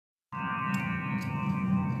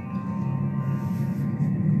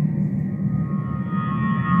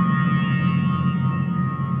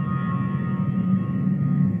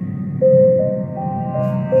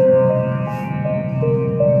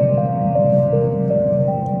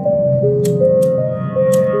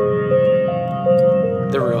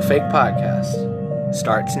The Real Fake Podcast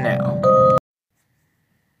starts now.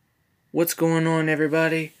 What's going on,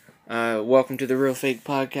 everybody? Welcome to the Real Fake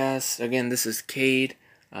Podcast. Again, this is Cade.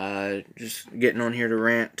 Just getting on here to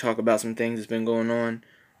rant, talk about some things that's been going on,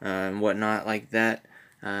 and whatnot like that.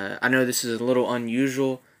 I know this is a little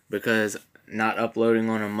unusual because not uploading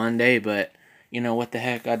on a Monday, but you know what the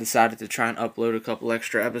heck, I decided to try and upload a couple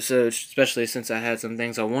extra episodes, especially since I had some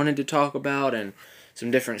things I wanted to talk about and some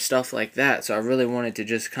different stuff like that. So I really wanted to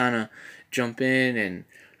just kind of jump in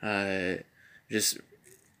and just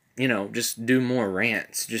do more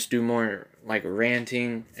rants, just do more like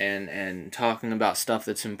ranting and talking about stuff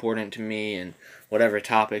that's important to me and whatever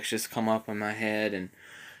topics just come up in my head and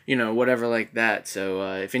whatever like that.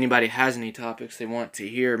 So if anybody has any topics they want to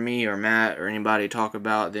hear me or Matt or anybody talk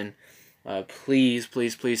about, then please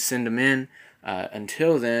send them in.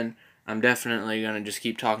 Until then, I'm definitely going to just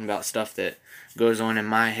keep talking about stuff that goes on in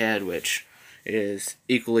my head, which is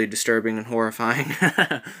equally disturbing and horrifying,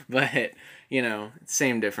 but,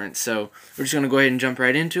 same difference. So we're just going to go ahead and jump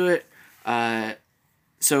right into it.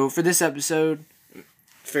 So for this episode,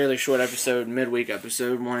 fairly short episode, midweek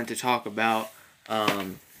episode, wanted to talk about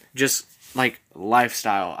just like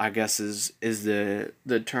lifestyle, I guess is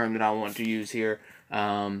the term that I want to use here.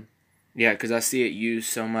 Because I see it used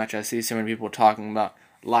so much. I see so many people talking about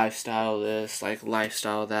lifestyle this, like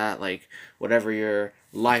lifestyle that, like whatever your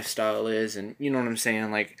lifestyle is, and you know what I'm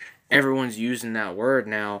saying, like everyone's using that word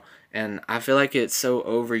now, and I feel like it's so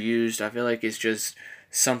overused. I feel like it's just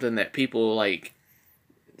something that people like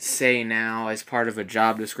say now as part of a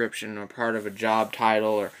job description or part of a job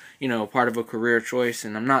title or part of a career choice.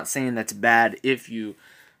 And I'm not saying that's bad if you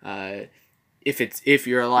if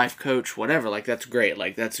you're a life coach, whatever, like that's great,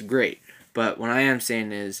 but what I am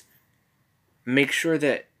saying is make sure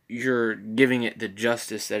that you're giving it the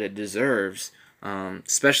justice that it deserves,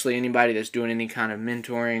 especially anybody that's doing any kind of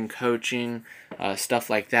mentoring, coaching, stuff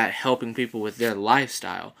like that, helping people with their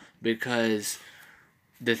lifestyle, because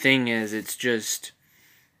the thing is, it's just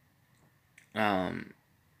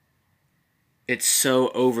it's so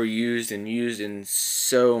overused and used in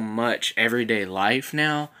so much everyday life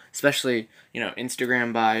now, especially,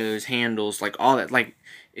 Instagram bios, handles, like all that. Like,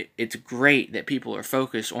 it's great that people are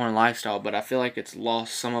focused on lifestyle, but I feel like it's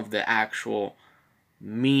lost some of the actual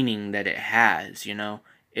meaning that it has,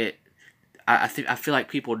 I feel like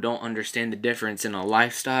people don't understand the difference in a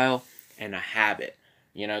lifestyle and a habit.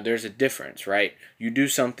 There's a difference, right? You do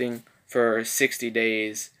something for 60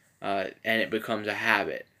 days, and it becomes a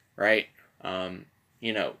habit, right?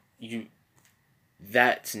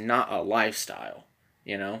 That's not a lifestyle,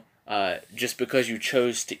 just because you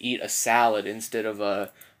chose to eat a salad instead of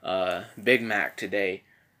a Big Mac today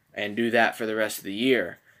and do that for the rest of the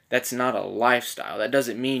year, that's not a lifestyle. That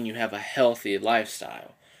doesn't mean you have a healthy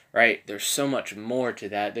lifestyle, right? There's so much more to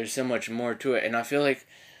that. There's so much more to it. And I feel like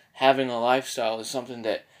having a lifestyle is something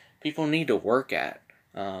that people need to work at.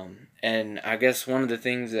 And I guess one of the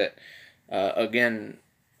things that, again,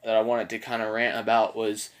 that I wanted to kind of rant about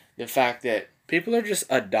was the fact that people are just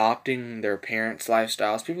adopting their parents'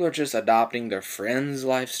 lifestyles. People are just adopting their friends'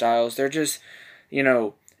 lifestyles. They're just,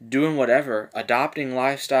 doing whatever, adopting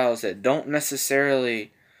lifestyles that don't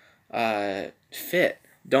necessarily fit,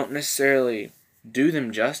 don't necessarily do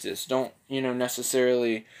them justice, don't,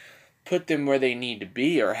 necessarily put them where they need to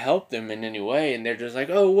be or help them in any way. And they're just like,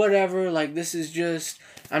 oh, whatever, like this is just,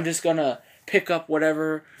 I'm just gonna pick up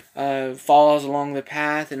whatever falls along the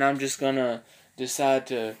path, and I'm just gonna decide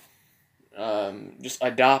to just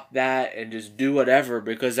adopt that and just do whatever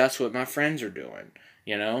because that's what my friends are doing,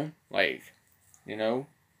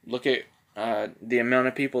 look at the amount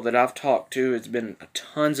of people that I've talked to. It's been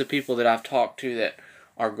tons of people that I've talked to that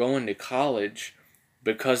are going to college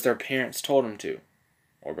because their parents told them to,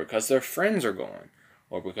 or because their friends are going,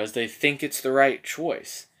 or because they think it's the right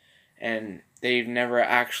choice. And they've never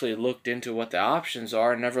actually looked into what the options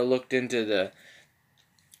are, never looked into the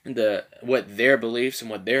what their beliefs and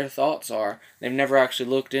what their thoughts are. They've never actually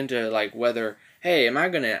looked into like whether, hey, am I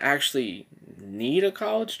going to actually need a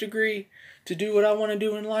college degree to do what I want to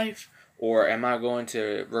do in life? Or am I going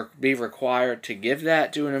to be required to give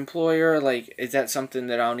that to an employer? Like, is that something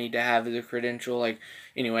that I'll need to have as a credential? Like,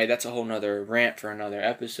 anyway, that's a whole nother rant for another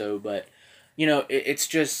episode. But,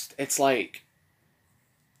 it's like,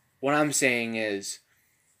 what I'm saying is,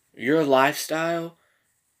 your lifestyle,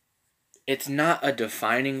 it's not a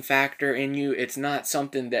defining factor in you. It's not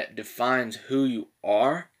something that defines who you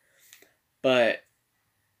are, but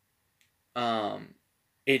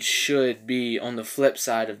it should be, on the flip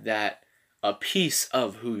side of that, a piece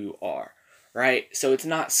of who you are, right? So it's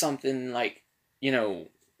not something like,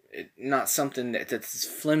 not something that's as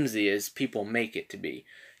flimsy as people make it to be,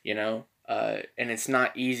 and it's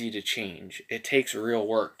not easy to change. It takes real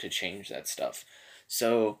work to change that stuff.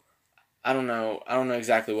 So I don't know. I don't know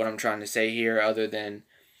exactly what I'm trying to say here, other than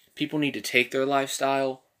people need to take their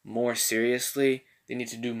lifestyle more seriously. They need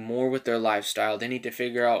to do more with their lifestyle. They need to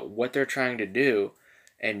figure out what they're trying to do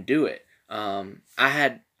and do it. I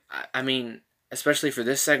mean, especially for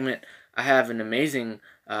this segment, I have an amazing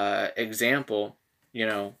example, you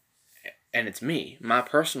know, and it's me. My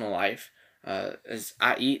personal life is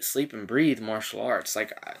I eat, sleep, and breathe martial arts.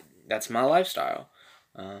 That's my lifestyle.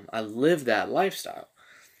 I live that lifestyle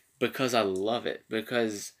because I love it.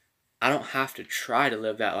 Because I don't have to try to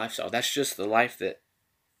live that lifestyle. That's just the life that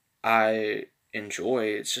I enjoy.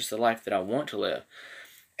 It's just the life that I want to live.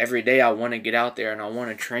 Every day I want to get out there and I want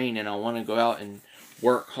to train and I want to go out and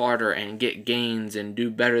work harder and get gains and do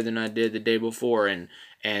better than I did the day before,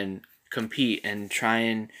 and compete and try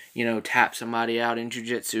and tap somebody out in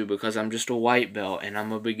jiu-jitsu because I'm just a white belt and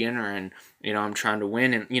I'm a beginner, and I'm trying to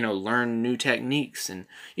win and learn new techniques and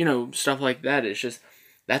stuff like that. It's just,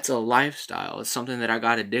 that's a lifestyle. It's something that I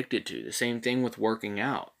got addicted to. The same thing with working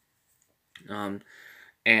out.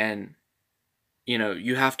 And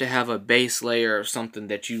you have to have a base layer of something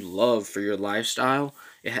that you love for your lifestyle.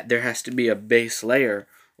 There has to be a base layer,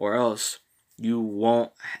 or else you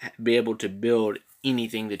won't be able to build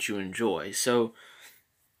anything that you enjoy. So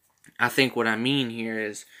I think what I mean here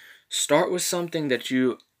is, start with something that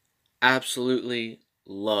you absolutely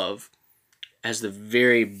love as the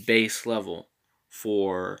very base level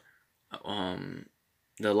for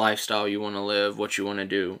the lifestyle you want to live, what you want to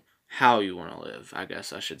do, how you want to live, I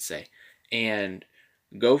guess I should say. And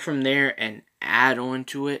go from there and add on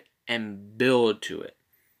to it and build to it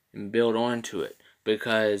and build on to it,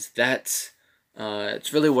 because that's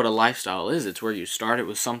it's really what a lifestyle is. It's where you start it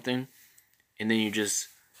with something and then you just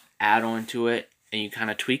add on to it and you kind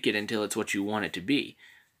of tweak it until it's what you want it to be.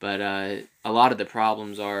 But a lot of the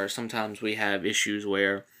problems are, sometimes we have issues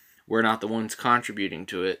where we're not the ones contributing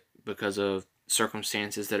to it because of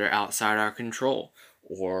circumstances that are outside our control,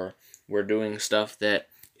 or we're doing stuff that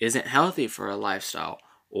isn't healthy for a lifestyle,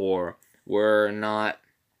 or we're not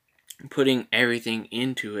putting everything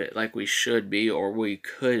into it like we should be or we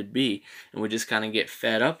could be, and we just kind of get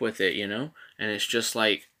fed up with it, and it's just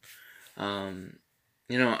like, I'm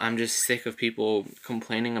just sick of people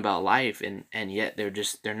complaining about life, and yet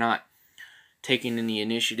they're not taking any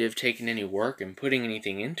initiative, taking any work, and putting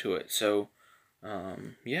anything into it. So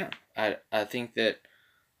I think that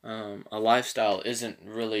a lifestyle isn't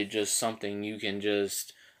really just something you can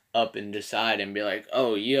just up and decide and be like, oh,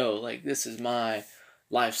 like, this is my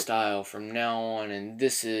lifestyle from now on, and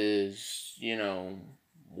this is,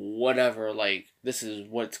 whatever, like, this is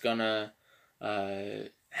what's gonna,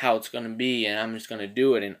 how it's gonna be, and I'm just gonna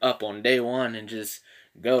do it and up on day one and just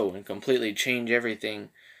go and completely change everything.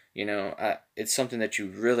 It's something that you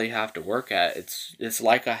really have to work at. It's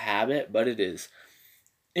like a habit, but it is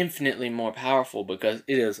infinitely more powerful because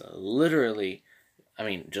it is literally,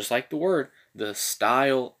 just like the word, the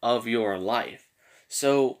style of your life.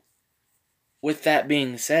 So, with that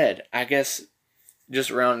being said, I guess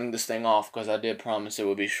just rounding this thing off, because I did promise it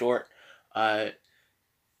would be short, the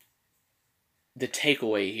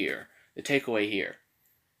takeaway here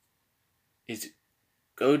is,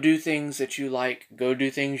 go do things that you like, go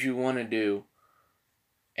do things you want to do,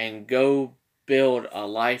 and go build a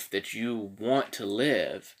life that you want to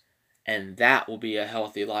live, and that will be a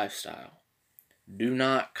healthy lifestyle. Do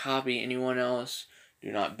not copy anyone else.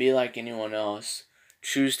 Do not be like anyone else.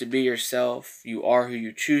 Choose to be yourself. You are who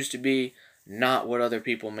you choose to be, not what other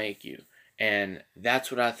people make you. And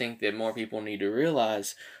that's what I think that more people need to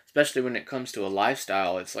realize, especially when it comes to a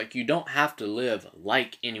lifestyle. It's like, you don't have to live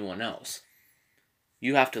like anyone else.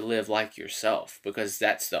 You have to live like yourself, because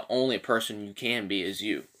that's the only person you can be, is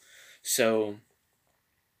you. So,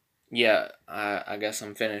 yeah, I guess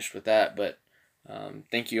I'm finished with that, but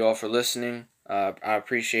thank you all for listening. I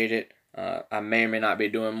appreciate it. I may or may not be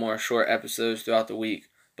doing more short episodes throughout the week,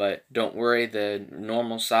 but don't worry, the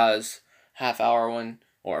normal size half-hour one,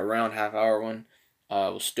 or around half-hour one,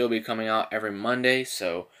 will still be coming out every Monday,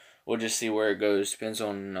 so we'll just see where it goes. Depends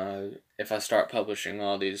on if I start publishing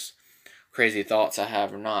all these crazy thoughts I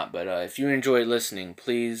have or not. But if you enjoyed listening,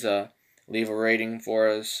 please leave a rating for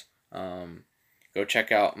us. Go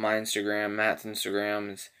check out my Instagram. Matt's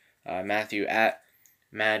Instagram is Matthew at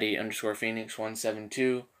Maddie underscore Phoenix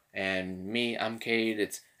 172, and me, I'm Cade.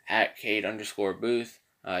 It's at Cade underscore Booth.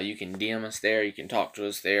 You can DM us there. You can talk to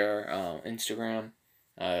us there. Instagram.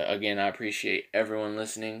 Again, I appreciate everyone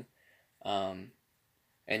listening. And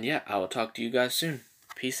yeah, I will talk to you guys soon.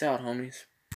 Peace out, homies.